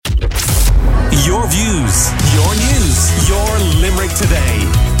Your views, your news, your Limerick Today.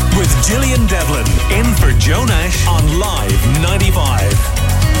 With Gillian Devlin in for Joe Nash on Live 95.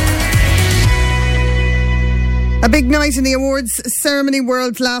 A big night in the awards ceremony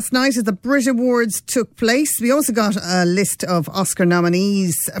world last night as the Brit Awards took place. We also got a list of Oscar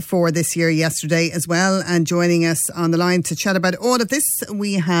nominees for this year yesterday as well. And joining us on the line to chat about all of this,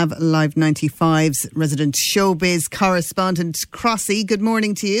 we have Live 95's resident showbiz correspondent, Crossy. Good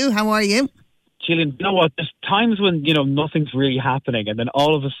morning to you. How are you? Gillian, you know what? There's times when, nothing's really happening, and then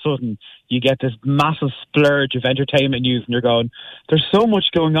all of a sudden you get this massive splurge of entertainment news, and you're going, there's so much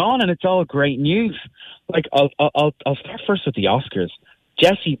going on, and it's all great news. Like, I'll start first with the Oscars.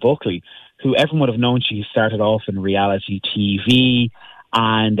 Jessie Buckley, who everyone would have known, she started off in reality TV,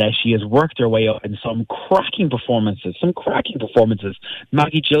 and she has worked her way up in some cracking performances.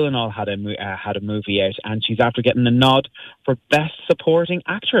 Maggie Gyllenhaal had a movie out, and she's after getting a nod for Best Supporting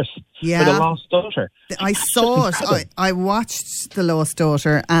Actress for The Lost Daughter. I saw it. I watched The Lost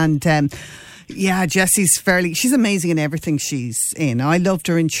Daughter, and she's amazing in everything she's in. I loved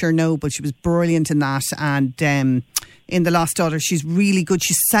her in Chernobyl. She was brilliant in that, and in The Lost Daughter, she's really good.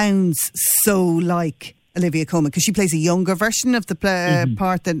 She sounds so like Olivia Colman, because she plays a younger version of the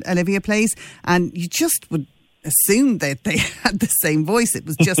part that Olivia plays, and you just would assume that they had the same voice. It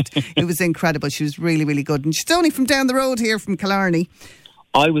was just, it was incredible. She was really, really good, and she's only from down the road here from Killarney.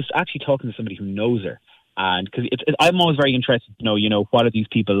 I was actually talking to somebody who knows her, and because I'm always very interested to know, what are these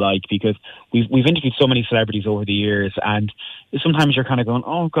people like, because we've interviewed so many celebrities over the years, and sometimes you're kind of going,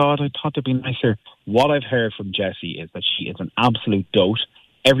 oh God, I thought they'd be nicer. What I've heard from Jessie is that she is an absolute dote.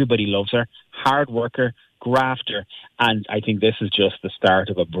 Everybody loves her, hard worker, grafter, and I think this is just the start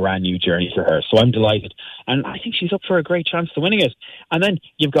of a brand new journey for her. So I'm delighted, and I think she's up for a great chance to winning it. And then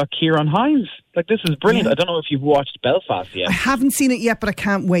you've got Ciarán Hinds. Like, this is brilliant. I don't know if you've watched Belfast yet. I haven't seen it yet, but I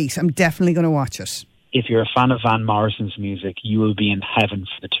can't wait. I'm definitely going to watch it. If you're a fan of Van Morrison's music, you will be in heaven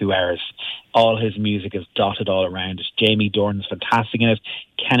for the 2 hours. All his music is dotted all around it. Jamie Dornan's fantastic in it.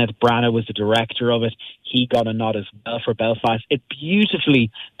 Kenneth Branagh was the director of it. He got a nod as well for Belfast. It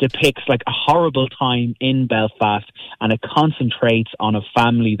beautifully depicts like a horrible time in Belfast, and it concentrates on a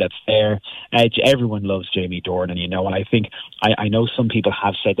family that's there. Everyone loves Jamie Dornan, and I know some people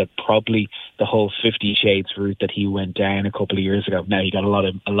have said that probably the whole 50 Shades route that he went down a couple of years ago. Now, he got a lot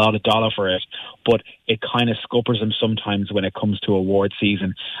of dollar for it, but it kind of scuppers him sometimes when it comes to award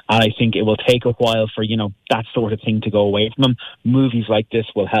season. And I think it will take a while for, that sort of thing to go away from him. Movies like this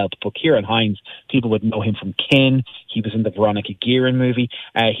will help. But Ciarán Hinds, people would know him from Kin. He was in the Veronica Guerin movie.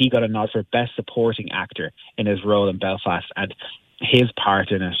 He got a nod for Best Supporting Actor in his role in Belfast. And his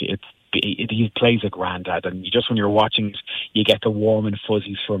part in it, he plays a granddad, and when you're watching it, you get the warm and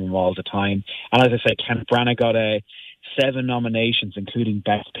fuzzies from him all the time. And as I said, Kenneth Branagh got 7 nominations, including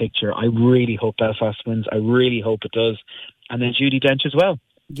Best Picture. I really hope Belfast wins. I really hope it does. And then Judi Dench as well.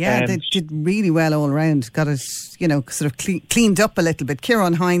 Yeah, they did really well all around. Got it, sort of cleaned up a little bit.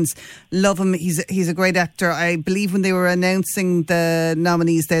 Ciarán Hinds, love him. He's a great actor. I believe when they were announcing the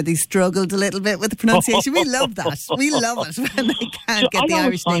nominees there, they struggled a little bit with the pronunciation. We love that. We love it when they can't get the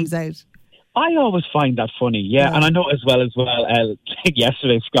Irish names out. I always find that funny, yeah. And I know as well,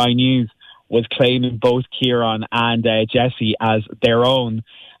 yesterday Sky News was claiming both Ciarán and Jessie as their own.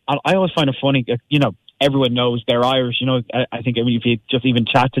 And I always find it funny, everyone knows they're Irish. I think if you just even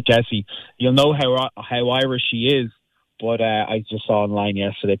chat to Jessie, you'll know how Irish she is. But I just saw online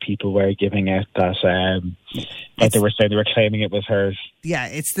yesterday people were giving out that they were saying they were claiming it was hers. Yeah,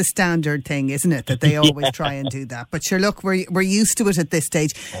 it's the standard thing, isn't it? That they always try and do that. But sure, look, we're used to it at this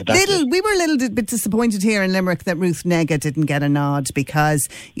stage. We were a little bit disappointed here in Limerick that Ruth Negga didn't get a nod, because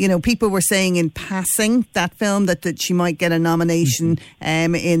people were saying in passing that film that she might get a nomination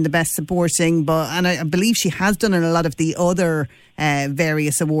in the Best Supporting, and I believe she has done in a lot of the other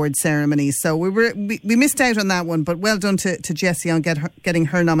various award ceremonies. So we missed out on that one, but well done to Jessie on getting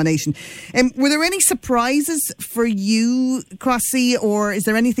her nomination. Were there any surprises for you, Crossy, or is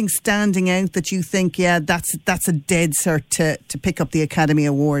there anything standing out that you think, that's a dead cert to pick up the Academy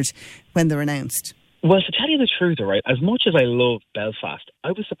Award when they're announced? Well, to tell you the truth, all right, as much as I love Belfast,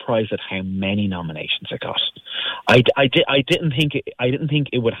 I was surprised at how many nominations it got. I didn't think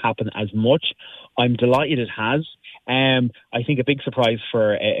it would happen as much. I'm delighted it has. I think a big surprise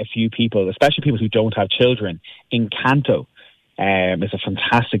for a few people, especially people who don't have children, Encanto is a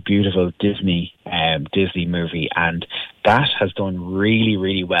fantastic, beautiful Disney movie, and that has done really,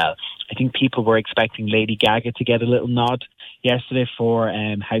 really well. I think people were expecting Lady Gaga to get a little nod yesterday for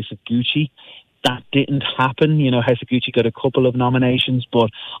House of Gucci. that didn't happen. You know, House of Gucci got a couple of nominations, but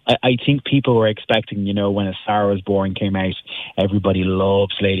I think people were expecting, you know, when A Star Was Born came out, everybody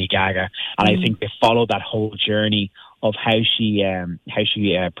loves Lady Gaga. And I think they followed that whole journey of how she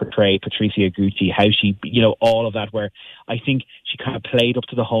portrayed Patricia Gucci, how she, you know, all of that, where I think she kind of played up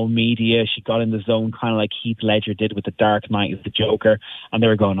to the whole media. She got in the zone kind of like Heath Ledger did with The Dark Knight as the Joker, and they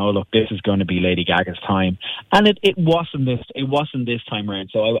were going, oh, look, this is going to be Lady Gaga's time. And it wasn't this time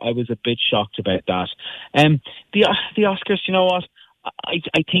around, so I was a bit shocked about that. The Oscars, you know what?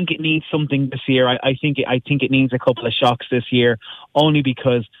 I think it needs something this year. I think it needs a couple of shocks this year, only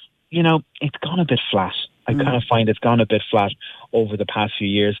because, you know, it's gone a bit flat. I kind of find it's gone a bit flat over the past few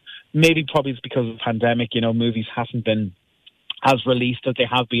years. Maybe probably it's because of the pandemic, you know, movies haven't been as released as they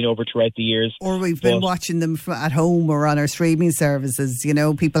have been over throughout the years. Or we've been watching them at home or on our streaming services, you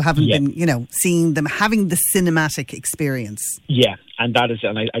know, people haven't been, you know, seeing them, having the cinematic experience. Yeah, and that is,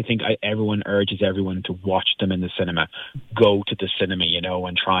 and I think everyone urges everyone to watch them in the cinema. Go to the cinema, you know,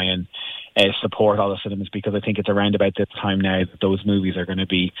 and try and support all the cinemas, because I think it's around about this time now that those movies are going to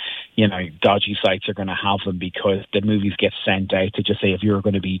be, you know, dodgy sites are going to have them, because the movies get sent out to just say, if you're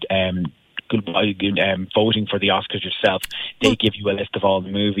going to be voting for the Oscars yourself, they give you a list of all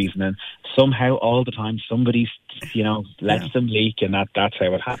the movies, and then somehow all the time somebody, you know, lets them leak, and that's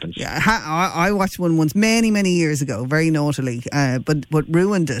how it happens. Yeah, I watched one once many years ago, very naughtily, but what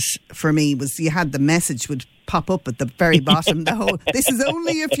ruined it for me was you had the message would pop up at the very bottom, the whole, this is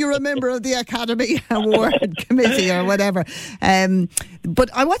only if you're a member of the Academy Award Committee or whatever. But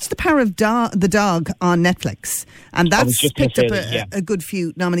I watched The Power of the Dog on Netflix, and that's picked up a good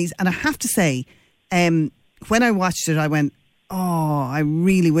few nominees. And I have to say, when I watched it, I went, oh, I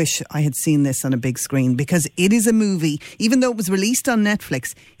really wish I had seen this on a big screen, because it is a movie, even though it was released on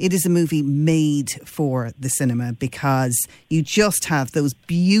Netflix, it is a movie made for the cinema, because you just have those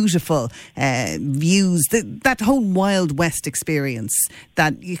beautiful views, that whole Wild West experience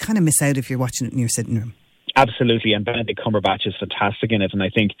that you kind of miss out if you're watching it in your sitting room. Absolutely, and Benedict Cumberbatch is fantastic in it, and I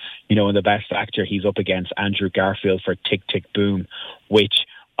think, you know, in the Best Actor, he's up against Andrew Garfield for Tick, Tick, Boom, which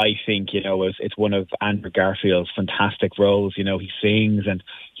I think, you know, it's one of Andrew Garfield's fantastic roles. You know, he sings and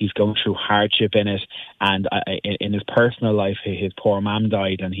he's going through hardship in it. And in his personal life, his poor mum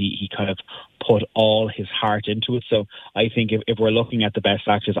died, and he kind of put all his heart into it. So I think if we're looking at the best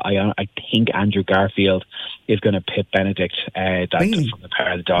actors, I think Andrew Garfield is going to pit Benedict really? from The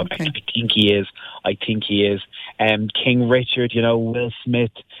Power of the Dog. Okay. I think he is. King Richard, you know, Will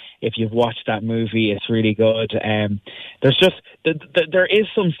Smith. If you've watched that movie, it's really good. There's just there is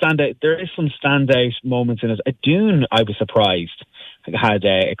some standout moments in it. Dune, I was surprised, had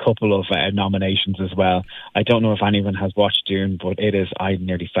a couple of nominations as well. I don't know if anyone has watched Dune, but it is. I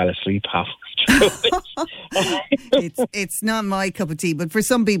nearly fell asleep halfway through it. It's not my cup of tea, but for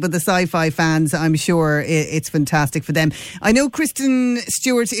some people, the sci-fi fans, I'm sure it's fantastic for them. I know Kristen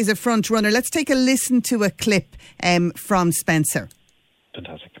Stewart is a front runner. Let's take a listen to a clip from Spencer.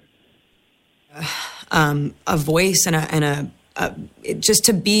 Fantastic. A voice and just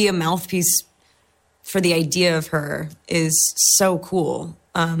to be a mouthpiece for the idea of her is so cool.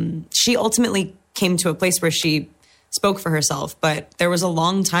 She ultimately came to a place where she spoke for herself, but there was a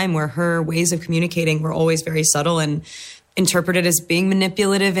long time where her ways of communicating were always very subtle and interpreted as being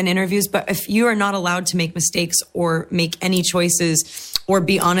manipulative in interviews. But if you are not allowed to make mistakes or make any choices or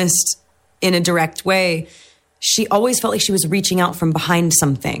be honest in a direct way, she always felt like she was reaching out from behind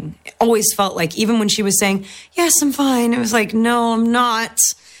something. It always felt like, even when she was saying, yes, I'm fine, it was like, no, I'm not.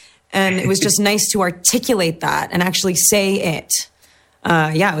 And it was just nice to articulate that and actually say it.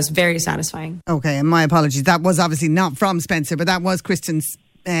 It was very satisfying. Okay, and my apologies. That was obviously not from Spencer, but that was Kristen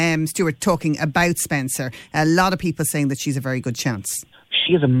Stewart talking about Spencer. A lot of people saying that she's a very good chance.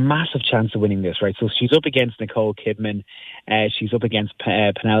 She has a massive chance of winning this, right? So she's up against Nicole Kidman. She's up against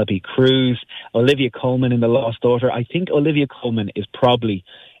Penelope Cruz, Olivia Colman in The Lost Daughter. I think Olivia Colman is probably,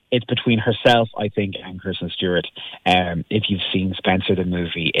 it's between herself, I think, and Kristen Stewart. If you've seen Spencer, the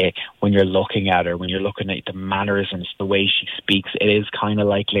movie, when you're looking at her, when you're looking at the mannerisms, the way she speaks, it is kind of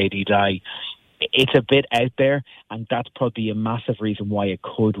like Lady Di. It's a bit out there, and that's probably a massive reason why it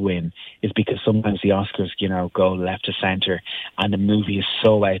could win, is because sometimes the Oscars, you know, go left to centre, and the movie is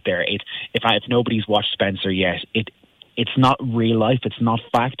so out there. If nobody's watched Spencer yet, It's not real life. It's not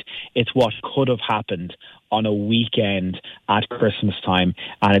fact. It's what could have happened on a weekend at Christmas time.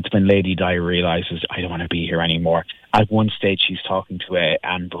 And it's when Lady Di realises, I don't want to be here anymore. At one stage, she's talking to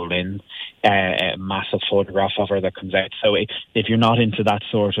Anne Boleyn, a massive photograph of her that comes out. So if you're not into that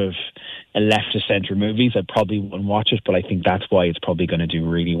sort of left-of-centre movies, I probably wouldn't watch it, but I think that's why it's probably going to do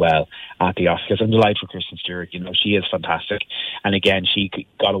really well at the Oscars. I'm delighted for Kristen Stewart. You know, she is fantastic. And again, she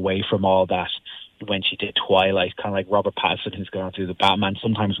got away from all that when she did Twilight, kind of like Robert Pattinson, who's going through the Batman.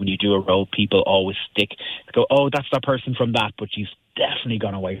 Sometimes when you do a role, people always go, oh, that's that person from that, but she's definitely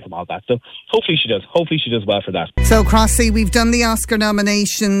gone away from all that. So hopefully she does. Hopefully she does well for that. So, Crossy, we've done the Oscar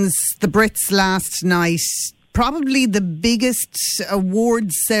nominations, the Brits last night. Probably the biggest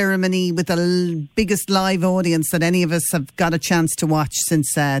awards ceremony with the biggest live audience that any of us have got a chance to watch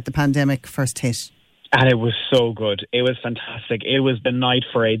since the pandemic first hit. And it was so good. It was fantastic. It was the night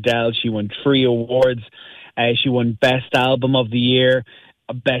for Adele. She won 3 awards. She won Best Album of the Year,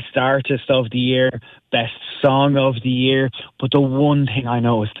 Best Artist of the Year, Best Song of the Year. But the one thing I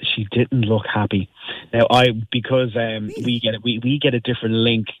noticed, she didn't look happy. Now, because we get a different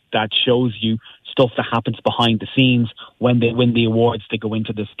link that shows you stuff that happens behind the scenes when they win the awards. They go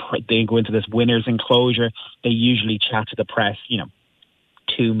into this winners' enclosure. They usually chat to the press,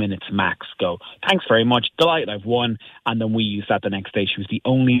 2 minutes max, go, thanks very much, delighted I've won, and then we use that the next day. She was the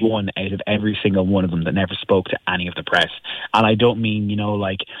only one out of every single one of them that never spoke to any of the press. And I don't mean,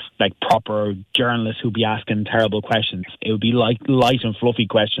 like proper journalists who'd be asking terrible questions. It would be like light and fluffy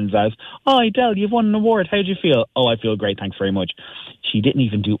questions as, oh, Adele, you've won an award, how do you feel? Oh, I feel great, thanks very much. She didn't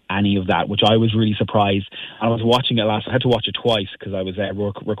even do any of that, which I was really surprised. And I was watching it I had to watch it twice because I was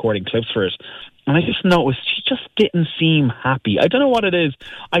recording clips for it. And I just noticed she just didn't seem happy. I don't know what it is.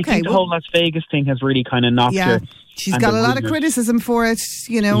 I think the whole Las Vegas thing has really kind of knocked her. She's got a lot of criticism for it,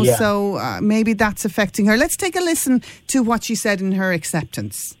 so maybe that's affecting her. Let's take a listen to what she said in her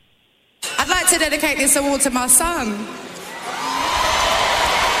acceptance. I'd like to dedicate this award to my son.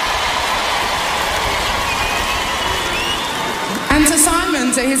 And to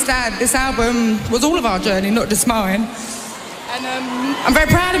Simon, to his dad. This album was all of our journey, not just mine. And I'm very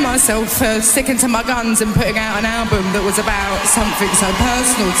proud of myself for sticking to my guns and putting out an album that was about something so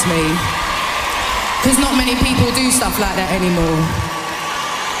personal to me. Because not many people do stuff like that anymore.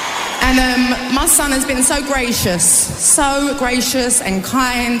 And my son has been so gracious and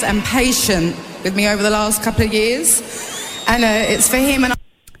kind and patient with me over the last couple of years. And it's for him and I.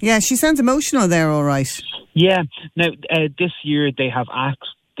 Yeah, she sounds emotional there, all right. Yeah. Now, this year they have asked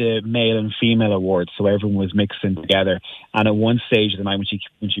the male and female awards, so everyone was mixed in together. And at one stage of the night,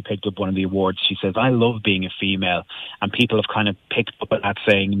 when she picked up one of the awards, she says, I love being a female. And people have kind of picked up at that,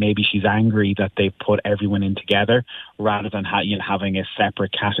 saying maybe she's angry that they put everyone in together rather than having a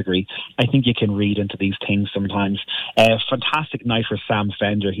separate category. I think you can read into these things sometimes. Fantastic night for Sam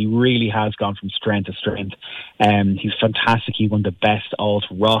Fender. He really has gone from strength to strength. He's fantastic. He won the best alt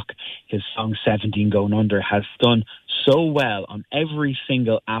rock. His song 17 Going Under has done so well on every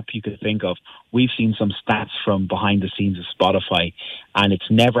single app you could think of. We've seen some stats from behind the scenes of Spotify, and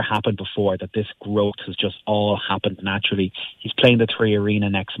it's never happened before that this growth has just all happened naturally. He's playing the 3 Arena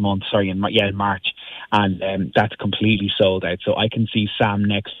next month, in March, and that's completely sold out. So I can see Sam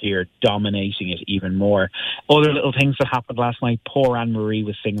next year dominating it even more. Other little things that happened last night, poor Anne-Marie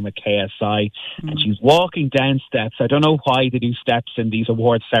was singing with KSI, and she's walking down steps. I don't know why they do steps in these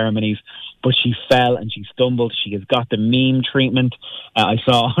award ceremonies, but she fell and she stumbled. She has got the meme treatment. I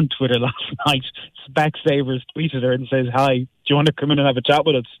saw on Twitter last night, Specsavers tweeted her and says, hi, do you want to come in and have a chat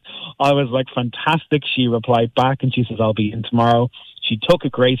with us? I was like, fantastic. She replied back and she says, I'll be in tomorrow. She took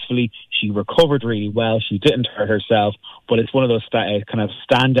it gracefully. She recovered really well. She didn't hurt herself, but it's one of those kind of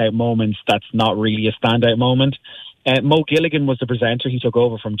standout moments that's not really a standout moment. Mo Gilligan was the presenter. He took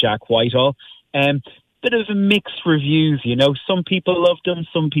over from Jack Whitehall. Bit of mixed reviews, some people loved him,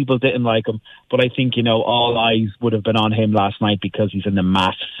 some people didn't like him, but I think, all eyes would have been on him last night because he's in The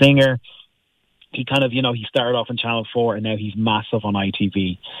Masked Singer. He kind of, he started off on Channel 4 and now he's massive on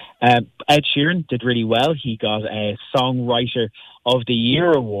ITV. Ed Sheeran did really well. He got a Songwriter of the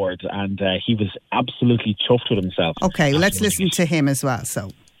Year award and he was absolutely chuffed with himself. Okay, let's listen to him as well, so.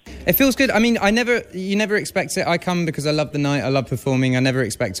 It feels good. I mean, you never expect it. I come because I love the night, I love performing. I never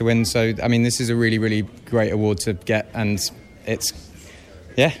expect to win. So, I mean, this is a really, really great award to get. And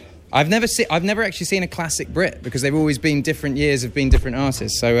I've never actually seen a classic Brit because they've always been different years of being different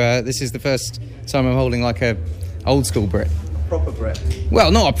artists. So this is the first time I'm holding like a old school Brit. proper Brit. Well,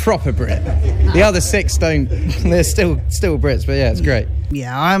 not a proper Brit. The other 6 don't. They're still Brits, but yeah, it's great.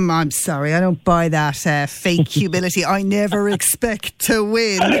 Yeah, I'm sorry. I don't buy that fake humility. I never expect to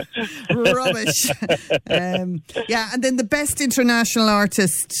win. Rubbish. Yeah, and then the best international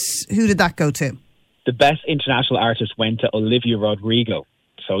artist, who did that go to? The best international artist went to Olivia Rodrigo.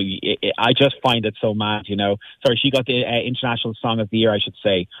 So I just find it so mad, you know. Sorry, she got the International Song of the Year, I should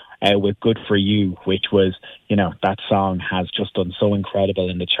say, with Good For You, which was, you know, that song has just done so incredible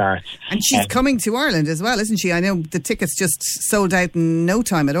in the charts. And she's coming to Ireland as well, isn't she? I know the tickets just sold out in no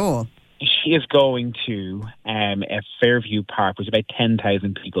time at all. She is going to a Fairview Park, which is about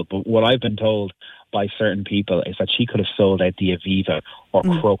 10,000 people. But what I've been told by certain people is that she could have sold out the Aviva or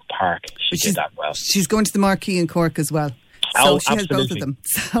Croke Park. She did that well. She's going to the Marquee in Cork as well. So she has both of them.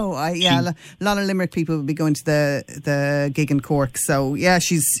 So a lot of Limerick people will be going to the gig in Cork. So yeah,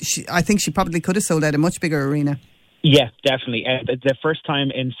 I think she probably could have sold out a much bigger arena. Yeah, definitely. The first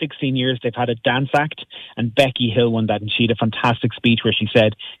time in 16 years they've had a dance act, and Becky Hill won that, and she had a fantastic speech where she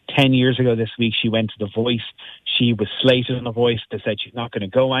said 10 years ago this week she went to The Voice. She was slated on The Voice. They said she's not going to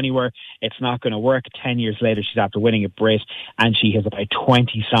go anywhere. It's not going to work. 10 years later, she's after winning a Brit, and she has about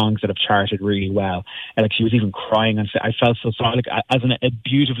 20 songs that have charted really well. And like, she was even crying, and I felt so sorry. Like, I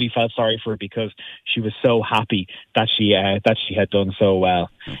beautifully felt sorry for her because she was so happy that she had done so well.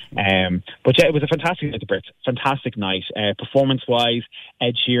 But yeah, it was a fantastic night, the Brits. Fantastic night. Performance-wise,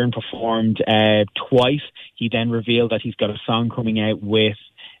 Ed Sheeran performed twice. He then revealed that he's got a song coming out with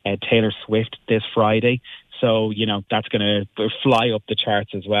Taylor Swift this Friday. So, you know, that's going to fly up the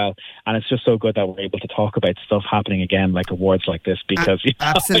charts as well. And it's just so good that we're able to talk about stuff happening again, like awards like this, because...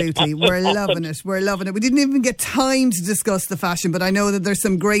 Absolutely. We're loving it. We're loving it. We didn't even get time to discuss the fashion, but I know that there's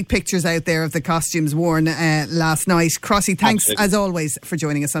some great pictures out there of the costumes worn last night. Crossy, thanks as always for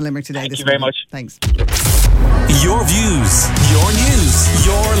joining us on Limerick Today. Thank you very much. Thanks. Your views, your news,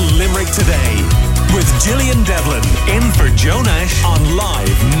 your Limerick Today with Gillian Devlin in for Joe Nash